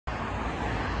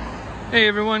Hey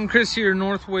everyone, Chris here,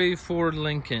 Northway Ford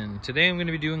Lincoln. Today I'm going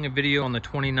to be doing a video on the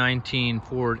 2019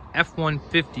 Ford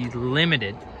F-150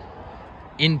 Limited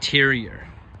interior.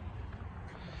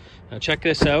 Now check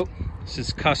this out. This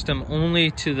is custom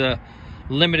only to the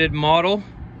Limited model.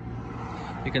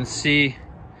 You can see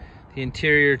the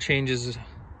interior changes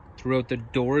throughout the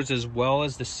doors as well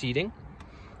as the seating.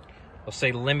 I'll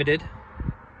say Limited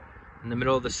in the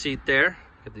middle of the seat there.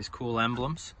 Got these cool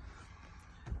emblems.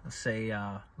 Let's say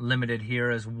Limited here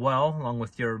as well, along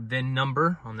with your VIN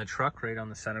number on the truck right on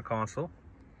the center console.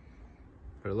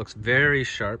 But it looks very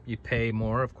sharp. You pay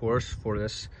more, of course, for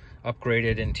this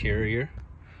upgraded interior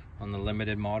on the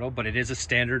Limited model, but it is a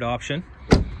standard option.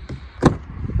 You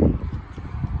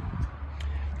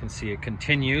can see it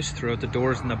continues throughout the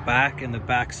doors in the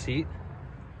back seat.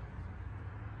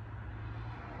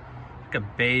 Like a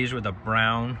beige with a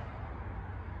brown.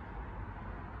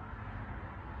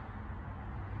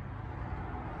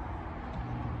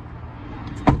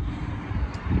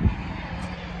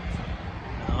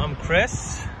 I'm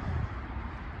Chris.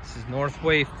 This is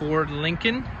Northway Ford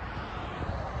Lincoln.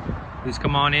 Please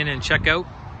come on in and check out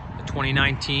the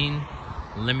 2019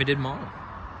 Limited model.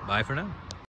 Bye for now.